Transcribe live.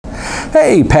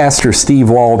Hey, Pastor Steve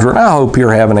Waldron. I hope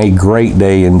you're having a great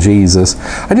day in Jesus.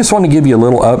 I just want to give you a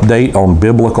little update on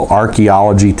biblical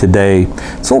archaeology today.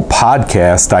 It's a little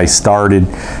podcast I started,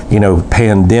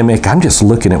 pandemic. I'm just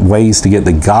looking at ways to get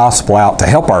the gospel out to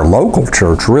help our local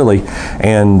church, really,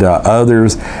 and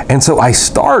others. And so I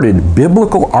started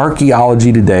Biblical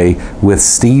Archaeology Today with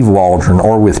Steve Waldron,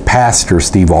 or with Pastor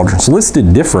Steve Waldron. It's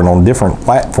listed different on different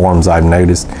platforms, I've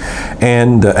noticed.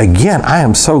 And again, I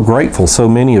am so grateful so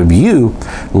many of you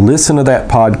listen to that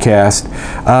podcast.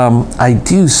 I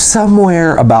do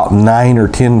somewhere about 9 or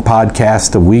 10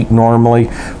 podcasts a week normally,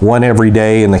 one every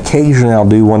day, and occasionally I'll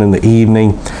do one in the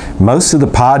evening. Most of the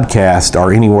podcasts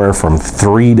are anywhere from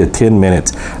 3 to 10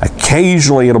 minutes.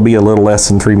 Occasionally it'll be a little less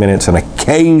than 3 minutes, and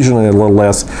occasionally a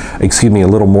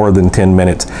little more than 10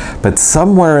 minutes, but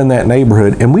somewhere in that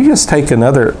neighborhood. And we just take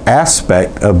another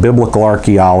aspect of biblical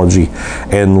archaeology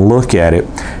and look at it.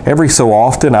 Every so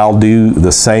often I'll do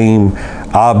the same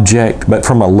object but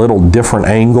from a little different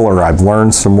angle, or I've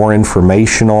learned some more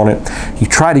information on it. You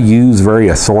try to use very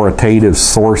authoritative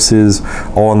sources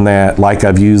on that, like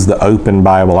I've used the Open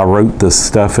Bible. I wrote this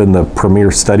stuff in the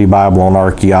Premier Study Bible on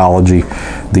Archaeology,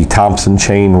 the Thompson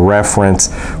Chain Reference.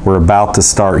 We're about to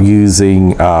start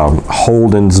using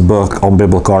Holden's book on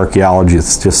biblical archaeology.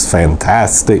 It's just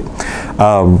fantastic.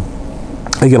 I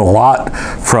get a lot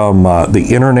from the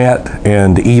internet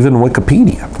and even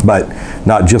Wikipedia, but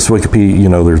not just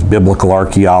Wikipedia. There's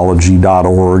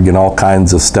biblicalarchaeology.org and all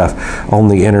kinds of stuff on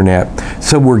the internet.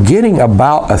 So we're getting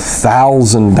about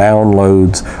 1,000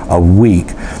 downloads a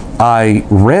week. I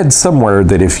read somewhere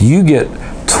that if you get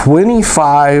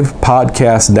 25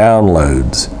 podcast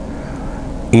downloads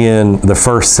in the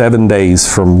first 7 days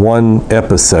from one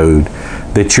episode,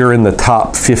 that you're in the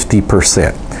top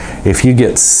 50%. If you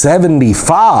get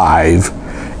 75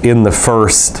 in the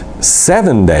first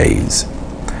 7 days,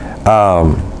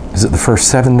 is it the first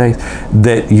 7 days?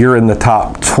 That you're in the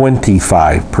top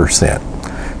 25%.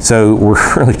 So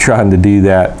we're really trying to do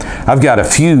that. I've got a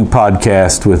few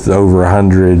podcasts with over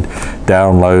 100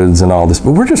 downloads and all this,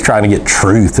 but we're just trying to get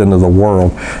truth into the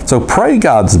world. So pray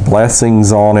God's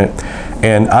blessings on it.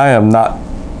 And I am not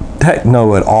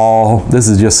techno at all. This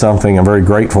is just something I'm very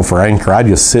grateful for Anchor. I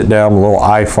just sit down with a little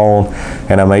iPhone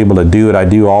and I'm able to do it. I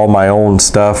do all my own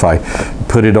stuff. I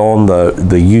put it on the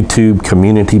YouTube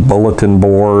community bulletin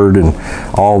board and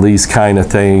all these kind of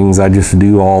things. I just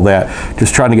do all that.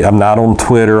 Just trying to get, I'm not on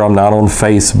Twitter, I'm not on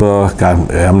Facebook,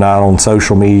 I'm not on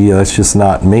social media. That's just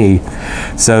not me.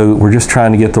 So we're just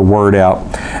trying to get the word out.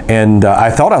 And I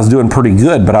thought I was doing pretty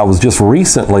good, but I was just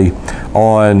recently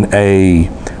on a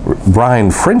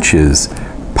Brian French's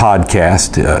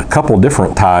podcast a couple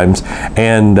different times,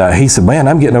 and he said, man,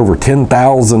 I'm getting over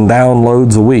 10,000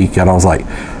 downloads a week. And I was like,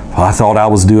 well, I thought I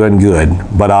was doing good,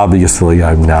 but obviously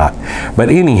I'm not. But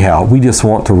anyhow, we just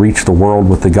want to reach the world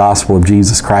with the gospel of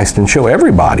Jesus Christ and show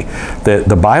everybody that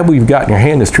the Bible you've got in your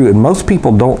hand is true. And most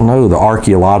people don't know the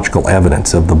archaeological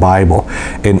evidence of the Bible,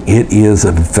 and it is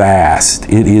vast,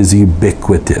 it is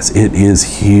ubiquitous, it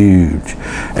is huge.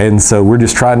 And so we're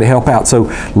just trying to help out. So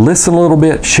listen a little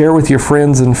bit, share with your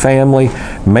friends and family,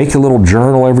 make a little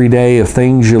journal every day of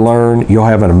things you learn. You'll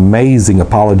have an amazing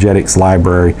apologetics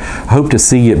library. Hope to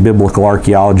see you at Biblical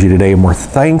Archaeology Today, and we're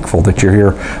thankful that you're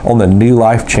here on the New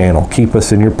Life channel. Keep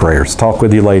us in your prayers. Talk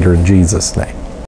with you later in Jesus' name.